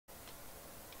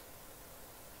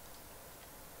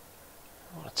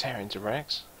I'll tear into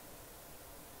Rex.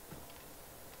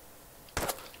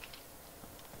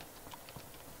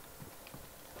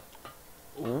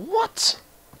 What?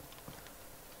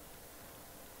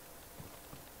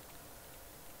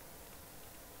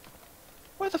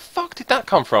 Where the fuck did that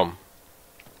come from?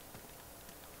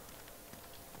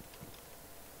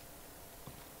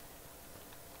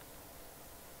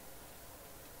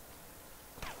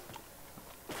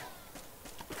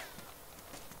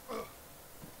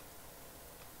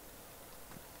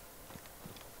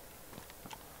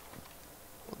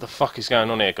 What the fuck is going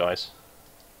on here, guys?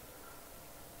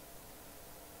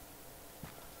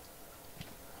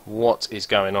 What is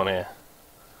going on here?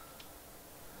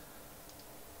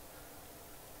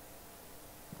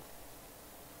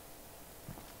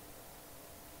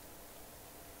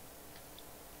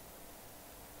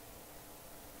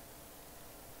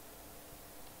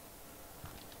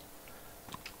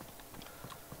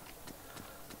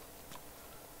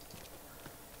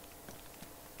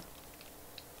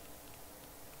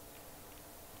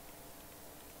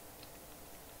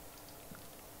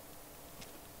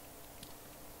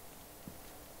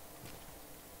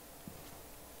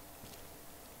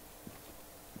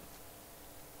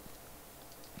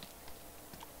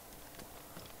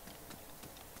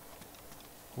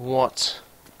 What?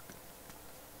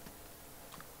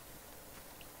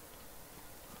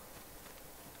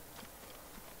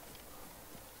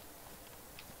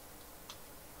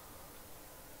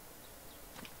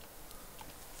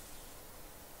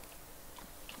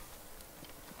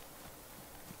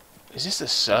 Is this the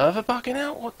server bugging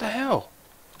out? What the hell?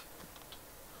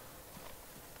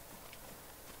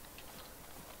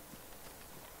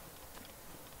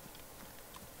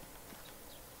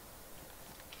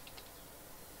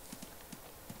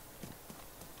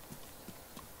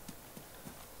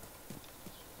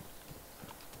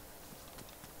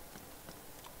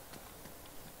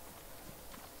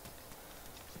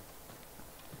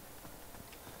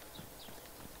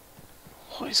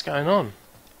 What is going on?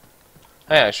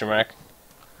 Hey, Action Rack.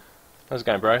 How's it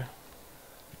going, bro?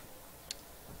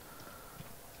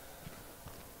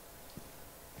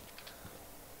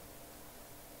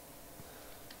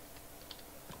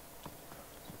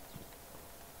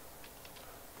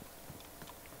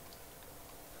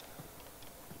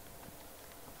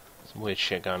 Some weird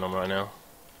shit going on right now.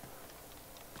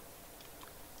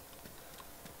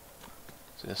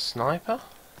 Is it a sniper?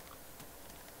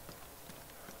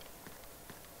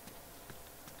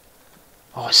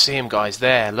 Oh, I see him, guys.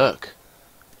 There, look.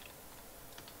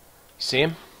 You see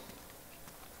him?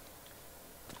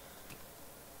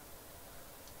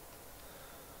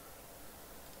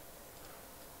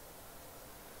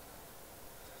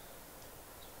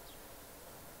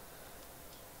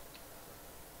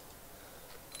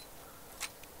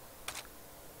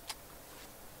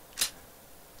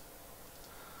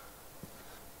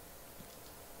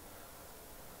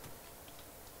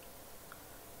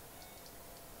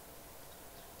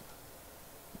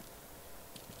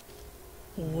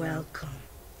 Welcome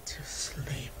to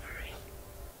slavery.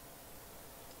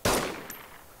 I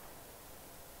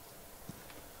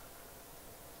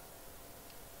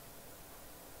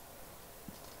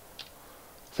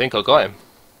think I got him.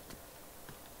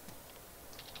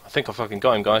 I think I fucking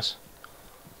got him, guys.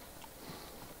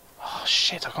 Oh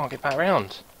shit, I can't get back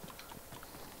around.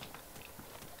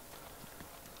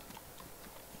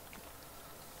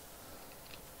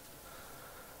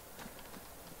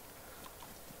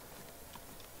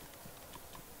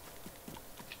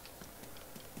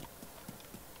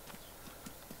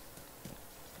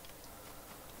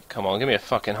 Come on, give me a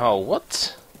fucking hole.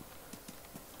 What?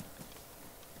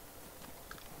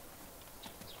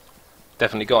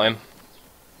 Definitely got him.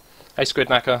 Hey,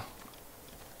 Squidknacker.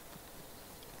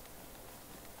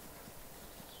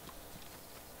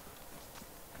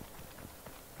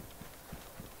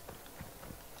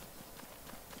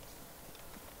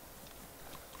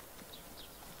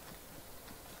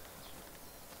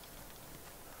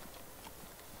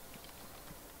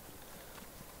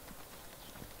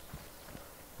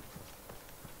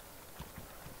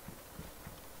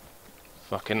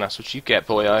 Fucking that's what you get,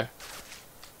 boyo.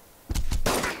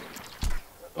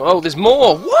 Oh, there's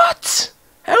more! What?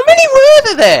 How many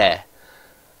were there?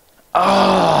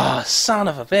 Oh, son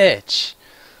of a bitch.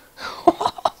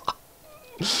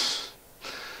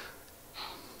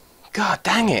 God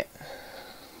dang it.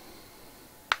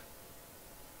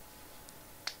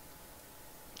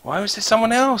 Why was there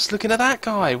someone else looking at that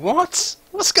guy? What?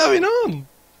 What's going on?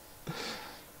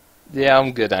 Yeah,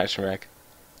 I'm good, Action Reg.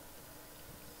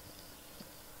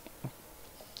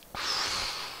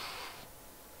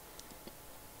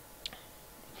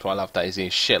 That's why I love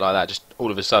DayZ. Shit like that just all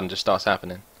of a sudden just starts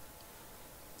happening.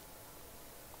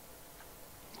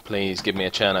 Please give me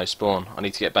a Cherno spawn. I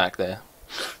need to get back there.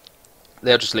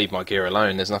 They'll just leave my gear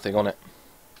alone. There's nothing on it.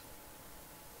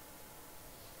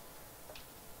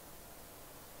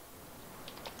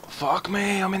 Fuck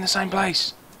me, I'm in the same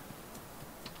place.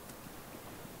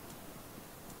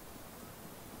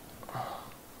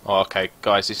 Oh, okay,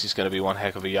 guys, this is going to be one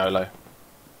heck of a YOLO.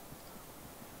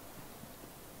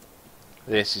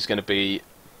 This is going to be...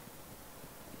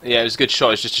 Yeah, it was a good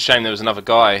shot. It's just a shame there was another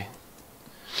guy.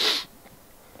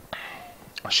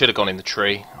 I should have gone in the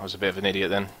tree. I was a bit of an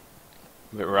idiot then.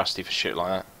 A bit rusty for shit like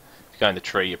that. If you go in the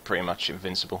tree, you're pretty much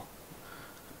invincible.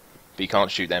 But you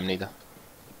can't shoot them neither.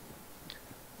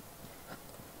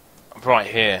 Right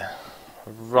here.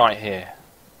 Right here.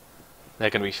 They're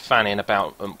going to be fanning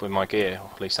about with my gear. Or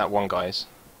at least that one guy is.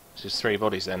 There's 3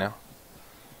 bodies there now.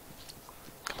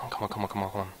 Come on, come on, come on, come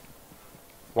on, come on.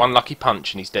 One lucky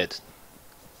punch and he's dead.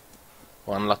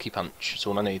 One lucky punch. That's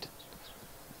all I need.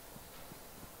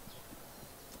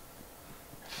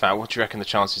 In fact, what do you reckon the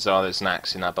chances are there's an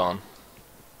axe in that barn?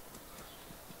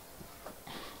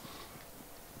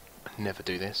 Never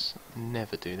do this.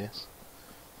 Never do this.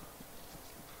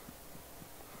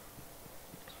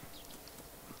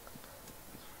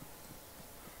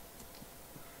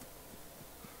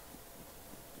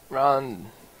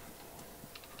 Run!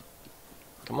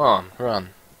 Come on,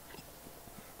 run.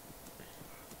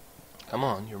 Come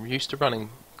on, you're used to running.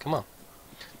 Come on.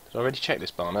 Did I already check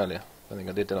this barn earlier? I don't think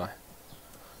I did I?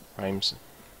 Frames.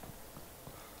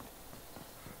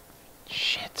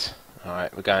 Shit.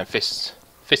 Alright, we're going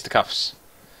fisticuffs.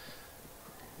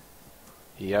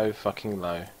 Yo fucking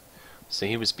low. So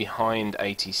he was behind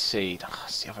ATC. Oh,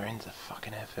 it's the other end of the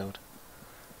fucking airfield.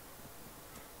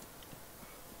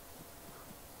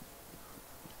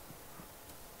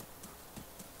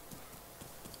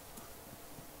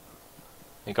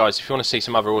 Hey guys, if you want to see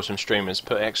some other awesome streamers,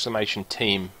 put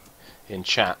 !team in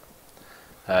chat,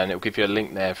 and it will give you a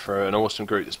link there for an awesome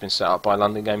group that's been set up by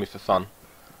London Gaming for Fun.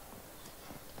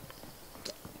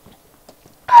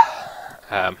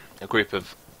 A group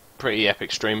of pretty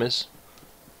epic streamers,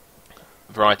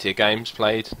 variety of games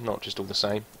played, not just all the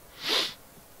same.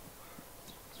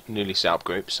 Newly set up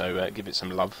group, so give it some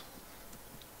love.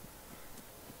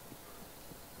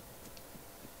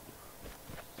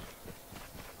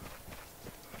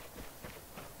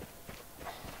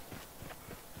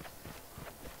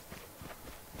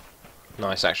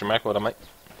 Nice action mag, well done mate.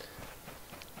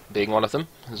 Being one of them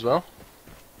as well.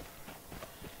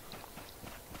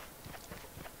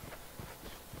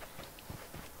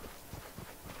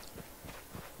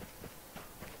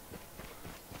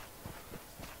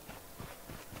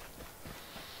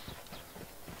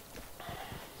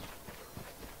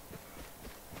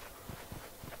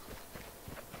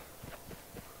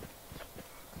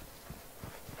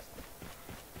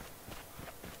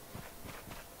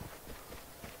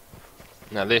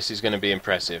 Now this is going to be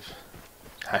impressive.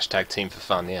 Hashtag team for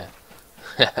fun, yeah.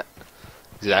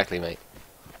 Exactly, mate.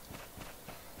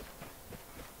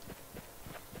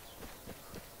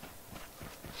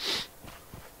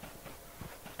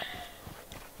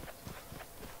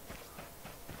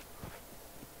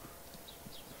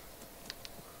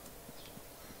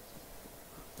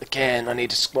 Again, I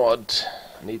need a squad.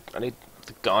 I need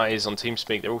the guys on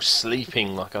TeamSpeak. They're all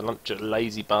sleeping like a bunch of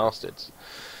lazy bastards.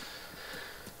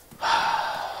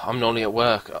 I'm normally at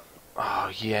work.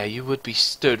 Oh yeah, you would be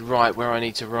stood right where I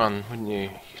need to run, wouldn't you?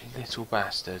 You little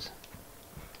bastard.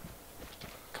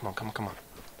 Come on, come on, come on.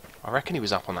 I reckon he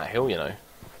was up on that hill, you know.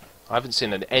 I haven't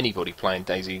seen anybody playing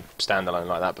DayZ standalone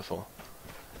like that before.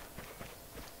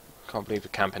 Can't believe we're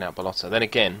camping out Balota. Then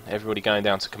again, everybody going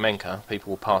down to Kamenka, people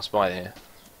will pass by there.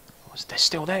 Oh, they're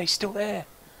still there, he's still there.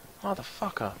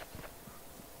 Motherfucker.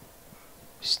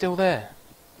 He's still there.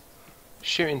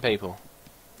 Shooting people.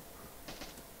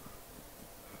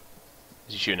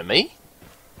 Is he shooting at me?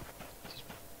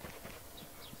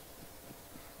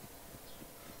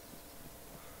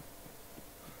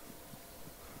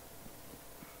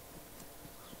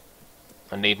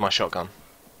 I need my shotgun.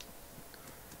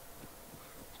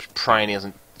 Just praying he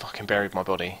hasn't fucking buried my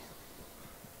body.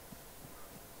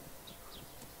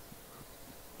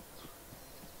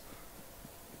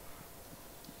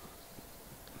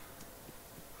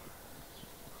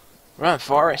 Run,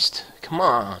 Forrest! Come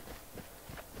on!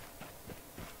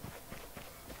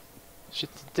 Shit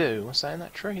to do. What's that in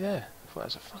that tree there? I thought that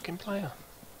was a fucking player.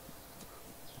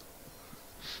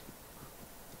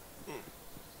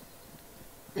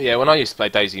 Yeah, when I used to play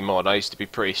DayZ mod, I used to be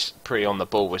pretty on the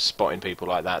ball with spotting people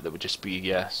like that would just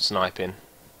be sniping.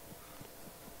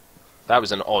 That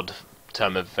was an odd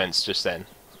turn of events just then.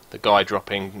 The guy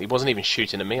dropping, he wasn't even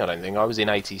shooting at me, I don't think. I was in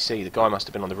ATC. The guy must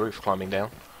have been on the roof climbing down.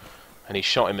 And he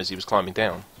shot him as he was climbing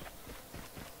down.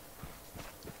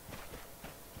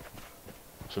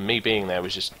 So me being there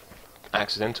was just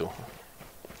accidental.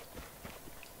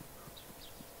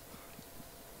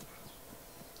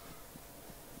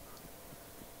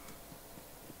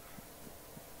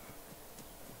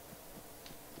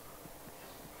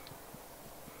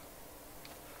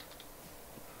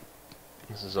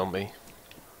 There's a zombie.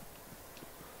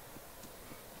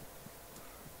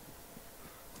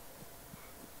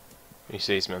 He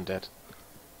sees me, I'm dead.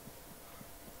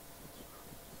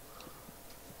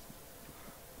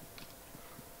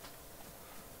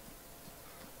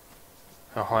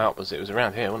 How high up was it? It was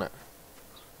around here, wasn't it?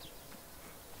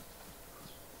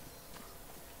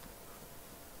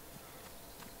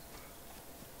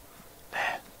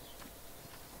 There.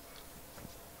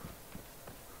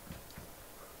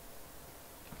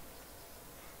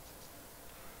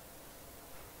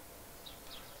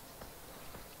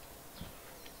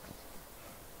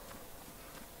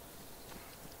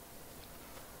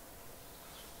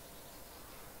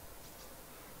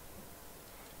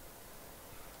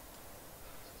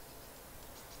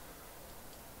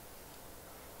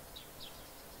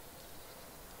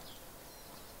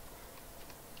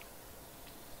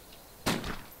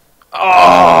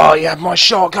 Oh, he had my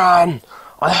shotgun!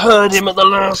 I heard him at the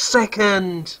last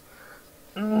second!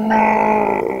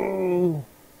 No!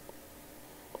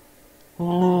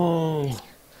 No!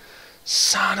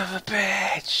 Son of a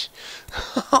bitch!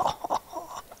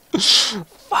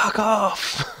 Fuck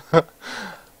off!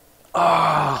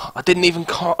 Oh, I didn't even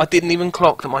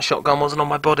clock that my shotgun wasn't on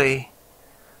my body.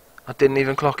 I didn't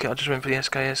even clock it. I just went for the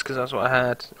SKS because that's what I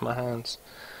had in my hands.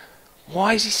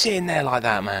 Why is he sitting there like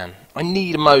that, man? I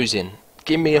need a Mosin.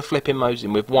 Give me a flipping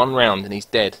Mosin with one round and he's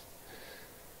dead.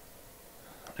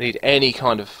 I need any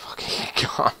kind of fucking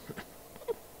gun.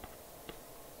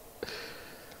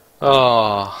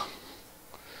 Oh.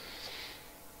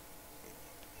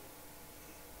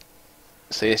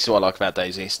 See, this is what I like about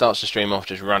DayZ. He starts the stream off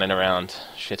just running around,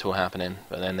 shit all happening,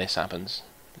 but then this happens.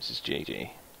 This is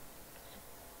GG.